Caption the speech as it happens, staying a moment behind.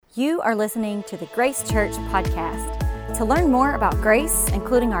You are listening to the Grace Church podcast. To learn more about Grace,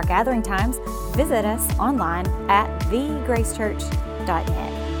 including our gathering times, visit us online at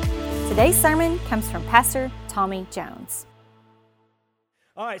thegracechurch.net. Today's sermon comes from Pastor Tommy Jones.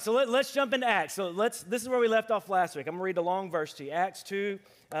 All right, so let's jump into Acts. This is where we left off last week. I'm going to read a long verse to you, Acts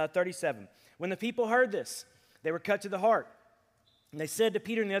 2:37. When the people heard this, they were cut to the heart. And they said to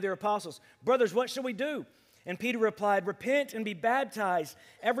Peter and the other apostles, "Brothers, what shall we do?" And Peter replied, "Repent and be baptized,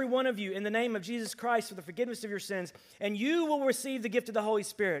 every one of you, in the name of Jesus Christ for the forgiveness of your sins, and you will receive the gift of the Holy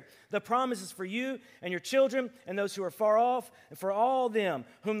Spirit. The promise is for you and your children and those who are far off, and for all them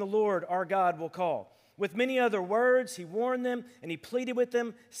whom the Lord our God will call." With many other words, he warned them and he pleaded with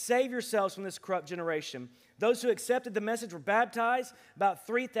them, "Save yourselves from this corrupt generation." Those who accepted the message were baptized. About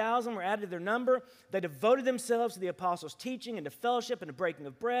 3,000 were added to their number. They devoted themselves to the apostles' teaching and to fellowship and to breaking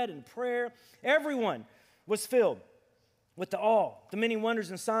of bread and prayer. Everyone was filled with the awe, the many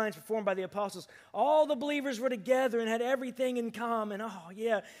wonders and signs performed by the apostles. All the believers were together and had everything in common.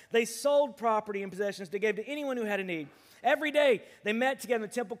 They sold property and possessions. They gave to anyone who had a need. Every day they met together in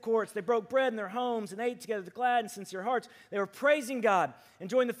the temple courts. They broke bread in their homes and ate together with glad and sincere hearts. They were praising God,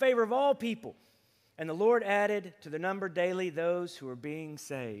 enjoying the favor of all people. And the Lord added to the number daily those who were being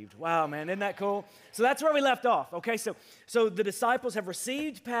saved. Wow, man, isn't that cool? So that's where we left off, okay? So the disciples have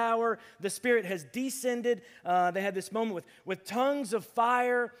received power. The Spirit has descended. They had this moment with tongues of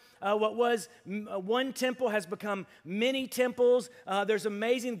fire. What was one temple has become many temples. There's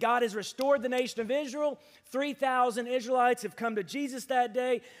amazing. God has restored the nation of Israel. 3,000 Israelites have come to Jesus that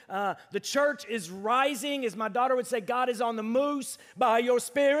day. The church is rising. As my daughter would say, God is on the moose. By your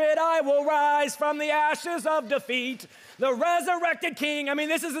Spirit I will rise from the ashes of defeat. The resurrected King. I mean,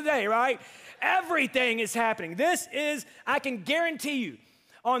 this is the day, right? Everything is happening. I can guarantee you,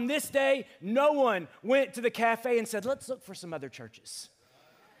 on this day, no one went to the cafe and said, "Let's look for some other churches."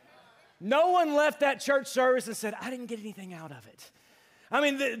 No one left that church service and said, "I didn't get anything out of it." I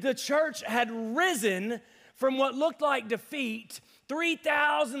mean, the church had risen from what looked like defeat.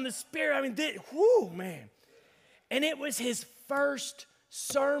 3,000, the Spirit, man. And it was his first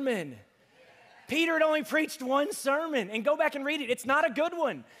sermon. Peter had only preached one sermon. And go back and read it. It's not a good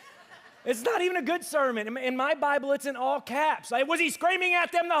one. It's not even a good sermon. In my Bible, it's in all caps. Was he screaming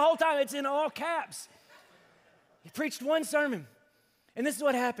at them the whole time? It's in all caps. He preached one sermon. And this is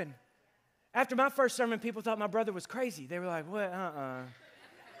what happened. After my first sermon, people thought my brother was crazy. They were like, "What?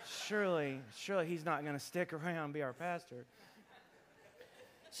 Surely he's not going to stick around and be our pastor."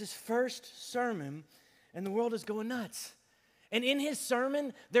 It's his first sermon, and the world is going nuts. And in his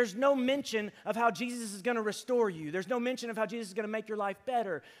sermon, there's no mention of how Jesus is going to restore you. There's no mention of how Jesus is going to make your life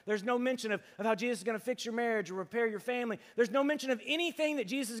better. There's no mention of how Jesus is going to fix your marriage or repair your family. There's no mention of anything that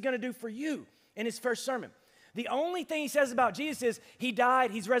Jesus is going to do for you in his first sermon. The only thing he says about Jesus is he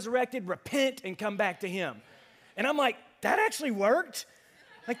died, he's resurrected, repent, and come back to him. And I'm like, that actually worked?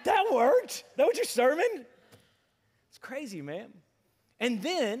 Like, that worked? That was your sermon? It's crazy, man. And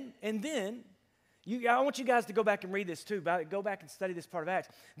then, I want you guys to go back and read this too. Go back and study this part of Acts.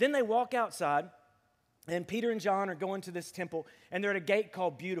 Then they walk outside, and Peter and John are going to this temple, and they're at a gate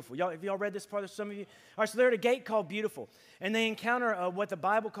called Beautiful. Have y'all read this part? Some of you? All right, so they're at a gate called Beautiful, and they encounter what the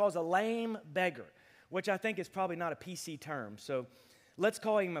Bible calls a lame beggar, which I think is probably not a PC term. So let's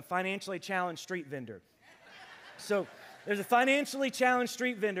call him a financially challenged street vendor. So there's a financially challenged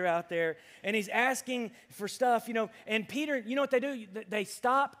street vendor out there, and he's asking for stuff, and Peter, you know what they do? They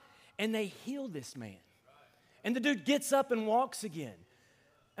stop, and they heal this man. And the dude gets up and walks again.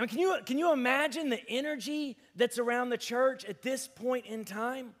 I mean, can you imagine the energy that's around the church at this point in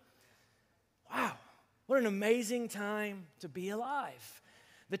time? Wow, what an amazing time to be alive.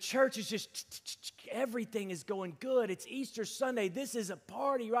 The church is just, everything is going good. It's Easter Sunday. This is a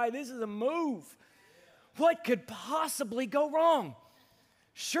party, right? This is a move. What could possibly go wrong?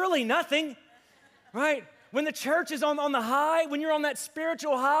 Surely nothing, right? When the church is on the high, when you're on that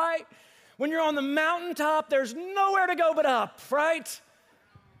spiritual high, when you're on the mountaintop, there's nowhere to go but up, right?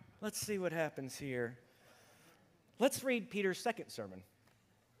 Let's see what happens here. Let's read Peter's second sermon.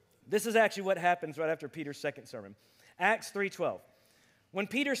 This is actually what happens right after Peter's second sermon. Acts 3:12. When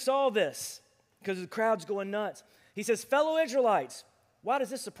Peter saw this, because the crowd's going nuts, he says, "Fellow Israelites, why does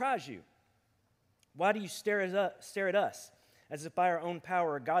this surprise you? Why do you stare at us as if by our own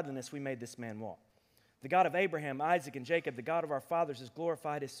power or godliness we made this man walk? The God of Abraham, Isaac, and Jacob, the God of our fathers, has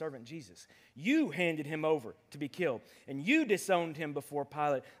glorified his servant Jesus. You handed him over to be killed, and you disowned him before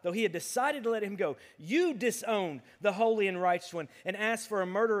Pilate, though he had decided to let him go. You disowned the holy and righteous one and asked for a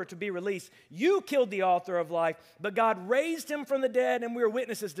murderer to be released. You killed the author of life, but God raised him from the dead, and we are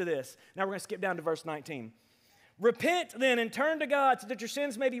witnesses to this." Now we're going to skip down to verse 19. Repent then and turn to God so that your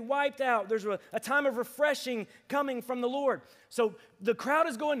sins may be wiped out. There's a time of refreshing coming from the Lord. So the crowd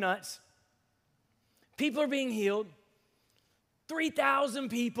is going nuts. People are being healed. 3,000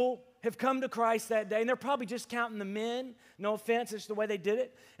 people have come to Christ that day, and they're probably just counting the men. No offense, it's the way they did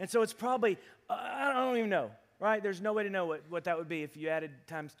it. And so it's probably, I don't even know, right? There's no way to know what that would be if you added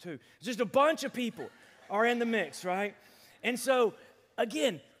times 2. It's just a bunch of people are in the mix, right? And so,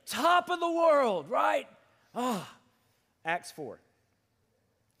 again, top of the world, right? Acts 4.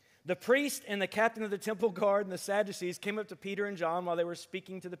 The priest and the captain of the temple guard and the Sadducees came up to Peter and John while they were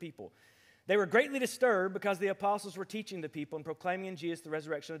speaking to the people. They were greatly disturbed because the apostles were teaching the people and proclaiming in Jesus the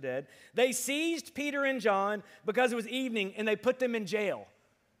resurrection of the dead. They seized Peter and John because it was evening, and they put them in jail.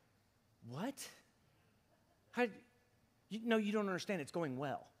 What? No, you don't understand. It's going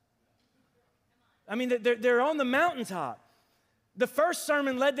well. I mean, they're on the mountaintop. The first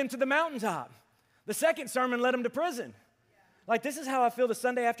sermon led them to the mountaintop. The second sermon led them to prison. Like, this is how I feel the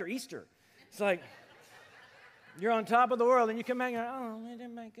Sunday after Easter. It's like, you're on top of the world, and you come back and go, oh, where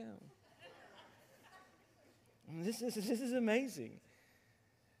did I go? This is amazing.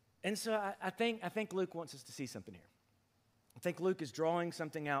 And so I think Luke wants us to see something here. I think Luke is drawing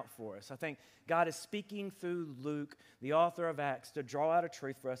something out for us. I think God is speaking through Luke, the author of Acts, to draw out a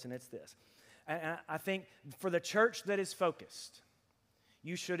truth for us, and it's this. And I think for the church that is focused,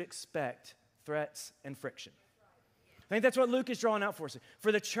 you should expect threats and friction. I think that's what Luke is drawing out for us.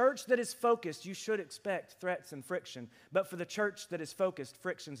 For the church that is focused, you should expect threats and friction. But for the church that is focused,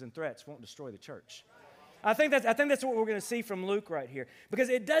 frictions and threats won't destroy the church. I think that's what we're going to see from Luke right here. Because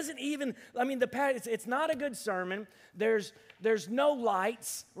it doesn't even, it's not a good sermon. There's no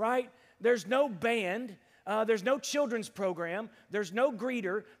lights, right? There's no band. There's no children's program. There's no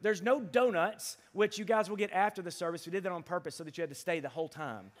greeter. There's no donuts, which you guys will get after the service. We did that on purpose so that you had to stay the whole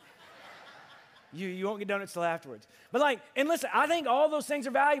time. You won't get donuts till afterwards. But and listen, I think all those things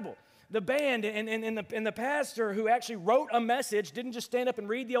are valuable. The band and the pastor who actually wrote a message didn't just stand up and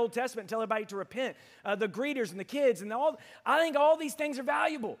read the Old Testament and tell everybody to repent. The greeters and the kids and all. I think all these things are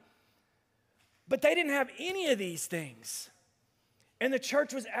valuable. But they didn't have any of these things. And the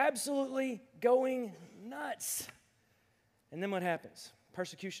church was absolutely going nuts. And then what happens?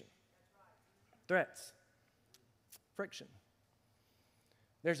 Persecution. Threats. Friction.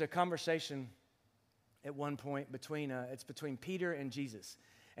 There's a conversation at one point between Peter and Jesus.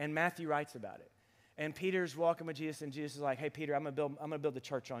 And Matthew writes about it. And Peter's walking with Jesus, and Jesus is like, hey, Peter, I'm going to build the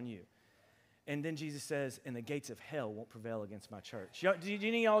church on you. And then Jesus says, and the gates of hell won't prevail against my church. Do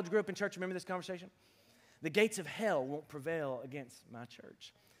any of y'all grew up in church remember this conversation? The gates of hell won't prevail against my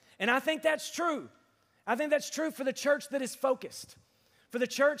church. And I think that's true. I think that's true for the church that is focused. For the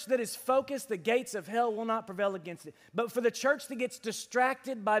church that is focused, the gates of hell will not prevail against it. But for the church that gets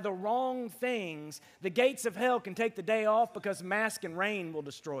distracted by the wrong things, the gates of hell can take the day off because mask and rain will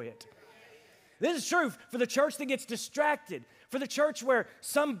destroy it. This is true for the church that gets distracted. For the church where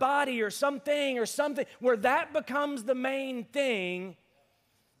somebody or something or something, where that becomes the main thing,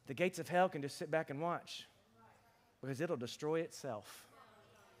 the gates of hell can just sit back and watch because it'll destroy itself.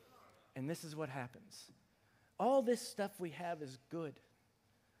 And this is what happens. All this stuff we have is good.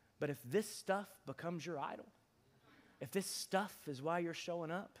 But if this stuff becomes your idol, if this stuff is why you're showing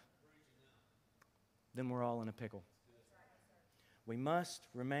up, then we're all in a pickle. We must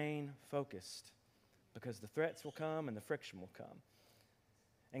remain focused because the threats will come and the friction will come.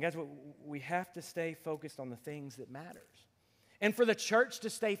 And guys, we have to stay focused on the things that matters. And for the church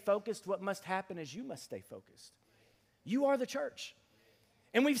to stay focused, what must happen is you must stay focused. You are the church.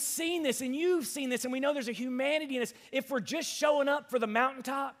 And we've seen this, and you've seen this, and we know there's a humanity in this. If we're just showing up for the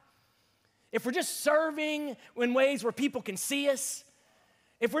mountaintop, if we're just serving in ways where people can see us,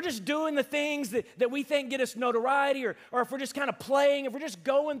 if we're just doing the things that we think get us notoriety, or if we're just kind of playing, if we're just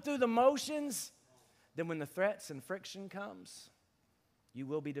going through the motions, then when the threats and friction comes, you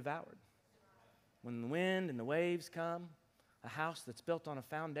will be devoured. When the wind and the waves come, a house that's built on a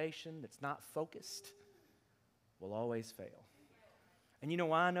foundation that's not focused will always fail. And you know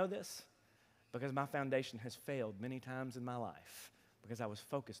why I know this? Because my foundation has failed many times in my life because I was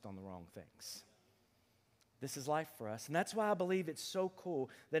focused on the wrong things. This is life for us. And that's why I believe it's so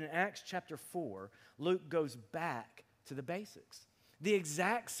cool that in Acts chapter 4, Luke goes back to the basics. The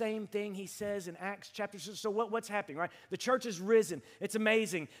exact same thing he says in Acts chapter 6. So what's happening, right? The church is risen. It's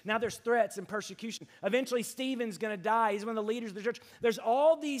amazing. Now there's threats and persecution. Eventually Stephen's going to die. He's one of the leaders of the church. There's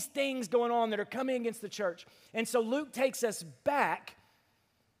all these things going on that are coming against the church. And so Luke takes us back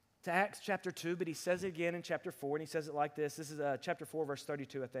to Acts chapter 2, but he says it again in chapter 4, and he says it like this. This is chapter 4, verse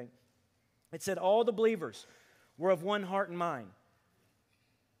 32, I think. It said, all the believers were of one heart and mind.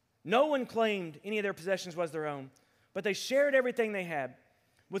 No one claimed any of their possessions was their own, but they shared everything they had.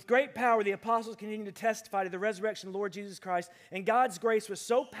 With great power, the apostles continued to testify to the resurrection of the Lord Jesus Christ, and God's grace was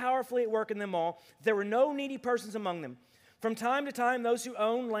so powerfully at work in them all that there were no needy persons among them. From time to time, those who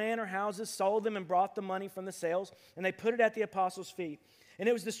owned land or houses sold them and brought the money from the sales, and they put it at the apostles' feet. And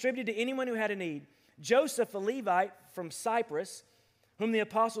it was distributed to anyone who had a need. Joseph, a Levite from Cyprus, whom the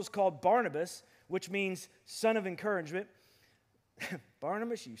apostles called Barnabas, which means son of encouragement.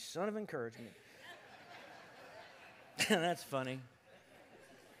 Barnabas, you son of encouragement. That's funny.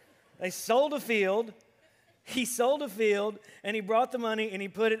 They sold a field. He sold a field, and he brought the money, and he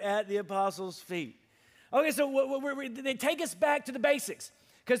put it at the apostles' feet. Okay, so they take us back to the basics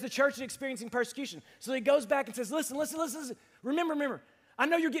because the church is experiencing persecution. So he goes back and says, listen. Remember. I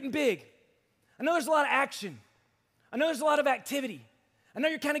know you're getting big. I know there's a lot of action. I know there's a lot of activity. I know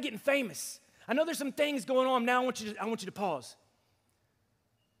you're kind of getting famous. I know there's some things going on. Now I want you to pause.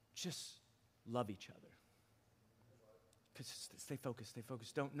 Just love each other. Stay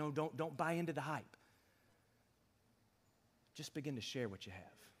focused. Don't buy into the hype. Just begin to share what you have.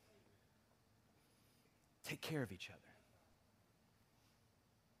 Take care of each other.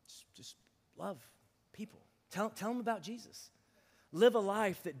 Just love people. Tell them about Jesus. Live a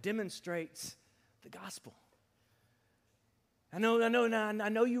life that demonstrates the gospel. I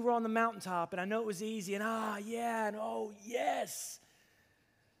know you were on the mountaintop, and I know it was easy, and oh, yes.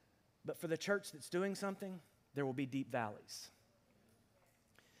 But for the church that's doing something, there will be deep valleys.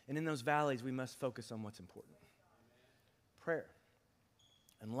 And in those valleys, we must focus on what's important. Prayer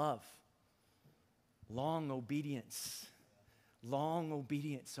and love. Long obedience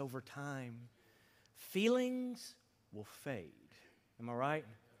over time. Feelings will fade. Am I right?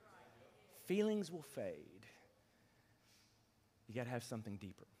 Feelings will fade. You got to have something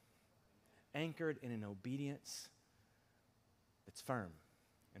deeper. Anchored in an obedience that's firm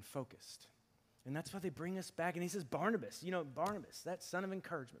and focused. And that's why they bring us back. And he says, Barnabas, that son of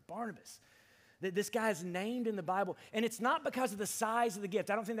encouragement, Barnabas. This guy is named in the Bible, and it's not because of the size of the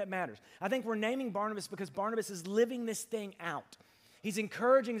gift. I don't think that matters. I think we're naming Barnabas because Barnabas is living this thing out. He's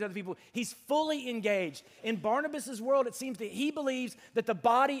encouraging other people. He's fully engaged. In Barnabas' world, it seems that he believes that the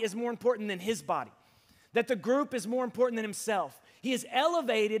body is more important than his body, that the group is more important than himself. He has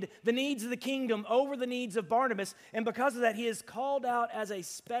elevated the needs of the kingdom over the needs of Barnabas, and because of that, he is called out as a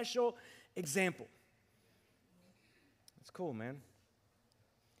special example. That's cool, man.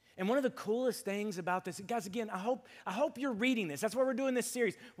 And one of the coolest things about this, guys, again, I hope you're reading this. That's why we're doing this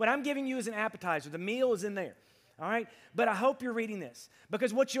series. What I'm giving you is an appetizer. The meal is in there, all right? But I hope you're reading this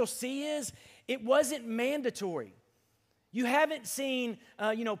because what you'll see is it wasn't mandatory. You haven't seen,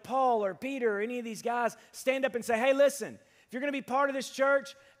 Paul or Peter or any of these guys stand up and say, hey, listen, if you're going to be part of this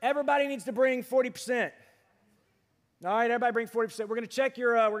church, everybody needs to bring 40%. All right, everybody bring 40%. We're going to check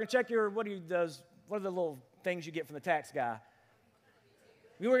your, what are the little things you get from the tax guy?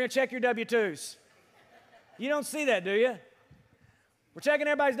 We're going to check your W-2s. You don't see that, do you? We're checking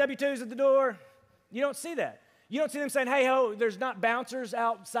everybody's W-2s at the door. You don't see that. You don't see them saying, hey, there's not bouncers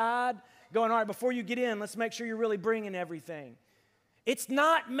outside going, all right, before you get in, let's make sure you're really bringing everything. It's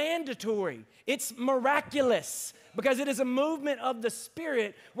not mandatory. It's miraculous because it is a movement of the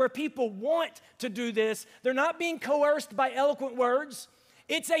Spirit where people want to do this. They're not being coerced by eloquent words.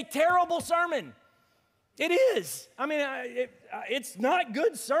 It's a terrible sermon. It is. I mean, it's not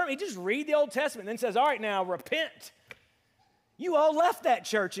good sermon. He just read the Old Testament and then says, all right, now repent. You all left that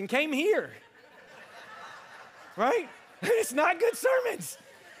church and came here. Right? It's not good sermons.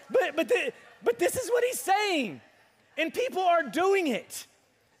 But this is what he's saying. And people are doing it.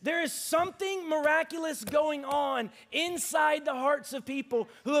 There is something miraculous going on inside the hearts of people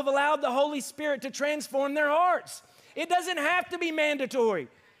who have allowed the Holy Spirit to transform their hearts. It doesn't have to be mandatory.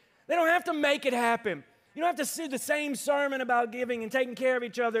 They don't have to make it happen. You don't have to see the same sermon about giving and taking care of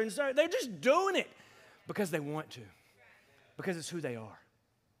each other. And they're just doing it because they want to, because it's who they are,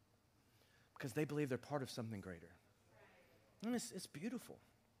 because they believe they're part of something greater. And it's beautiful.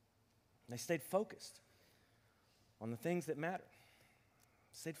 They stayed focused on the things that matter.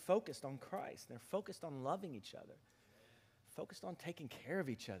 Stayed focused on Christ. They're focused on loving each other, focused on taking care of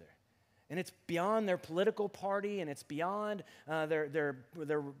each other. And it's beyond their political party, and it's beyond their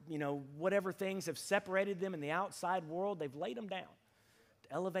whatever things have separated them in the outside world. They've laid them down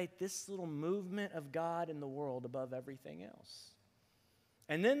to elevate this little movement of God in the world above everything else.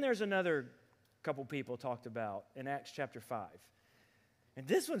 And then there's another couple people talked about in Acts chapter 5. And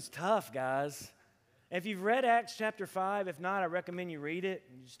this one's tough, guys. If you've read Acts chapter 5, if not, I recommend you read it.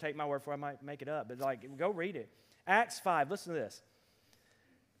 You just take my word for it. I might make it up, but go read it. Acts 5, listen to this.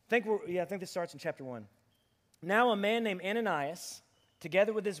 I think this starts in chapter 1. Now a man named Ananias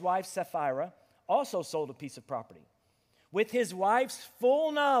together with his wife Sapphira, also sold a piece of property. With his wife's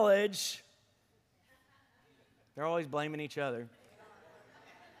full knowledge, they're always blaming each other.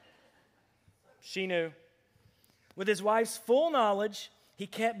 She knew. With his wife's full knowledge, he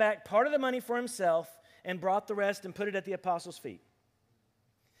kept back part of the money for himself and brought the rest and put it at the apostles' feet.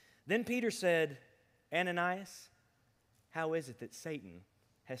 Then Peter said, Ananias, how is it that Satan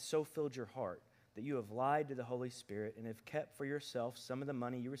has so filled your heart that you have lied to the Holy Spirit and have kept for yourself some of the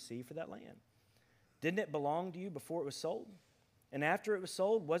money you received for that land? Didn't it belong to you before it was sold? And after it was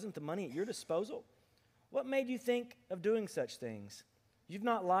sold, wasn't the money at your disposal? What made you think of doing such things? You've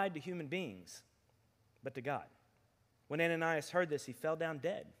not lied to human beings, but to God. When Ananias heard this, he fell down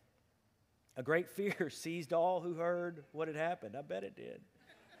dead. A great fear seized all who heard what had happened. I bet it did.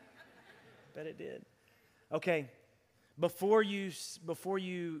 Okay, before you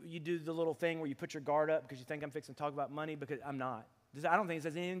do the little thing where you put your guard up because you think I'm fixing to talk about money, because I'm not. I don't think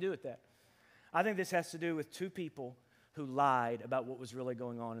this has anything to do with that. I think this has to do with two people who lied about what was really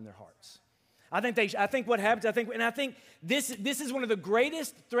going on in their hearts. I think what happens, I think this is one of the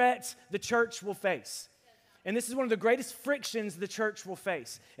greatest threats the church will face. And this is one of the greatest frictions the church will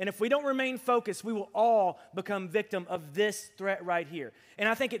face. And if we don't remain focused, we will all become victim of this threat right here. And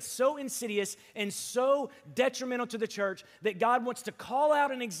I think it's so insidious and so detrimental to the church that God wants to call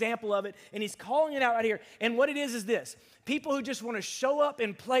out an example of it, and he's calling it out right here. And what it is this. People who just want to show up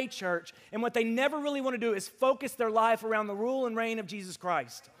and play church, and what they never really want to do is focus their life around the rule and reign of Jesus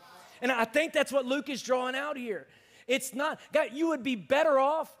Christ. And I think that's what Luke is drawing out here. It's not, God, you would be better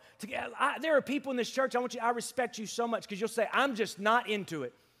off. There are people in this church, I respect you so much because you'll say, I'm just not into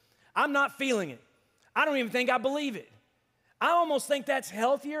it. I'm not feeling it. I don't even think I believe it. I almost think that's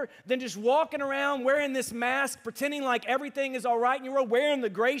healthier than just walking around wearing this mask, pretending like everything is all right in your world, wearing the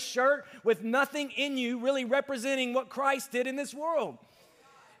gray shirt with nothing in you really representing what Christ did in this world.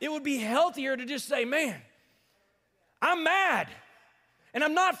 It would be healthier to just say, man, I'm mad and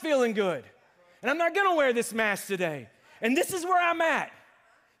I'm not feeling good and I'm not going to wear this mask today. And this is where I'm at.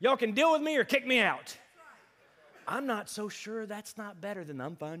 Y'all can deal with me or kick me out. I'm not so sure that's not better than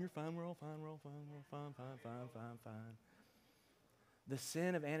I'm fine, you're fine, we're all fine, we're all fine, we're all fine. The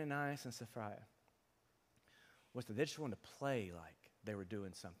sin of Ananias and Sapphira was that they just wanted to play like they were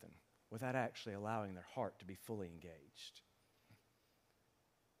doing something without actually allowing their heart to be fully engaged.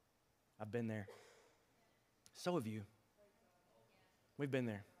 I've been there. So have you. We've been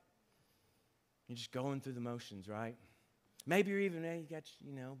there. You're just going through the motions, right? Maybe you're even,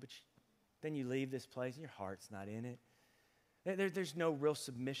 but then you leave this place and your heart's not in it. There's no real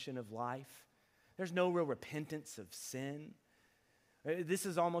submission of life. There's no real repentance of sin. This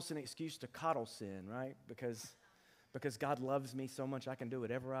is almost an excuse to coddle sin, right? Because God loves me so much I can do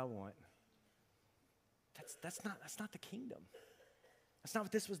whatever I want. That's not the kingdom. That's not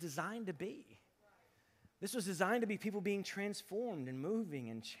what this was designed to be. This was designed to be people being transformed and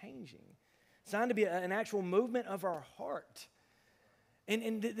moving and changing. It's designed to be an actual movement of our heart.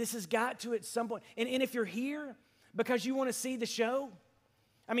 And this has got to at some point. And if you're here because you want to see the show,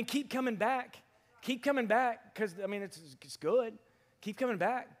 keep coming back. Keep coming back because, it's good. Keep coming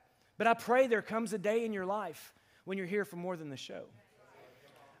back. But I pray there comes a day in your life when you're here for more than the show.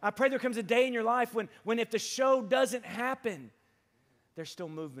 I pray there comes a day in your life when if the show doesn't happen, there's still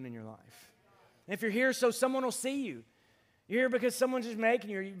movement in your life. And if you're here so someone will see you, you're here because someone's just making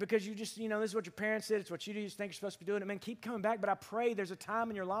you, because you just, this is what your parents did, it's what you do, you just think you're supposed to be doing it. Keep coming back, but I pray there's a time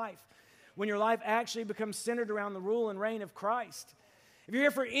in your life when your life actually becomes centered around the rule and reign of Christ. If you're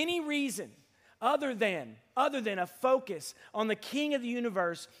here for any reason other than a focus on the King of the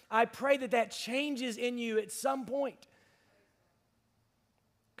universe, I pray that changes in you at some point.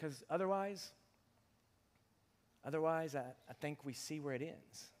 Because otherwise, I think we see where it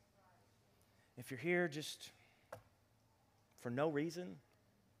ends. If you're here just for no reason,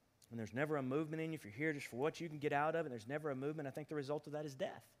 and there's never a movement in you, if you're here just for what you can get out of it, and there's never a movement, I think the result of that is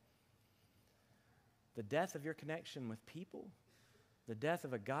death. The death of your connection with people, the death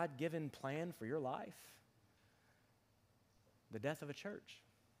of a God-given plan for your life, the death of a church.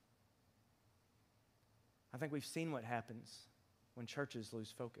 I think we've seen what happens when churches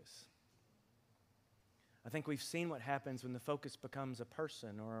lose focus. I think we've seen what happens when the focus becomes a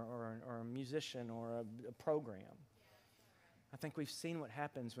person or a musician or a program. I think we've seen what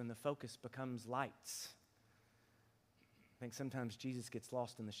happens when the focus becomes lights. I think sometimes Jesus gets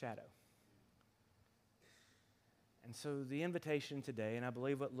lost in the shadow. And so the invitation today, and I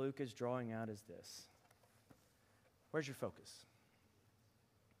believe what Luke is drawing out is this. Where's your focus?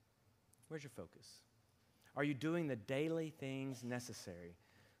 Where's your focus? Are you doing the daily things necessary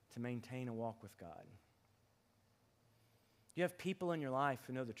to maintain a walk with God? You have people in your life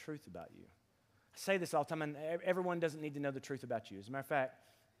who know the truth about you. I say this all the time, and everyone doesn't need to know the truth about you. As a matter of fact,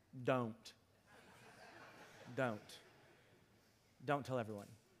 don't. Don't tell everyone.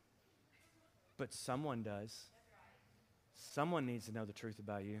 But someone does. Someone needs to know the truth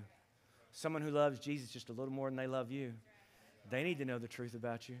about you. Someone who loves Jesus just a little more than they love you. They need to know the truth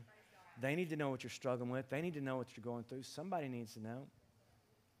about you. They need to know what you're struggling with. They need to know what you're going through. Somebody needs to know.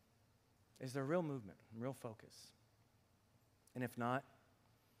 Is there real movement, real focus? And if not,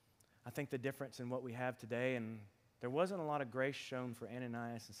 I think the difference in what we have today, and there wasn't a lot of grace shown for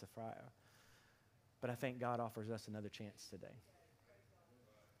Ananias and Sapphira, but I think God offers us another chance today.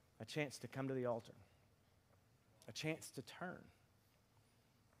 A chance to come to the altar. A chance to turn.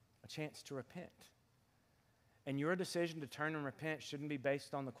 A chance to repent. And your decision to turn and repent shouldn't be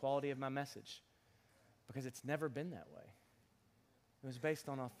based on the quality of my message, because it's never been that way. It was based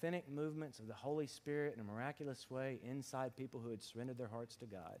on authentic movements of the Holy Spirit in a miraculous way inside people who had surrendered their hearts to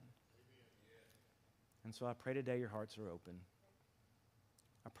God. And so I pray today your hearts are open.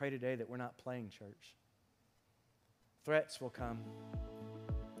 I pray today that we're not playing church. Threats will come.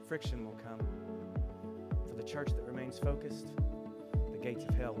 Friction will come. For the church that remains focused, the gates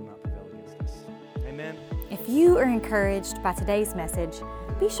of hell will not prevail against us. Amen. If you are encouraged by today's message,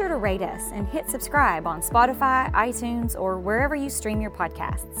 be sure to rate us and hit subscribe on Spotify, iTunes, or wherever you stream your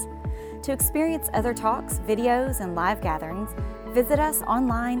podcasts. To experience other talks, videos, and live gatherings, visit us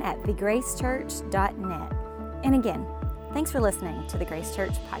online at thegracechurch.net. And again, thanks for listening to the Grace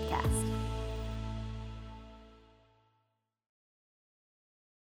Church Podcast.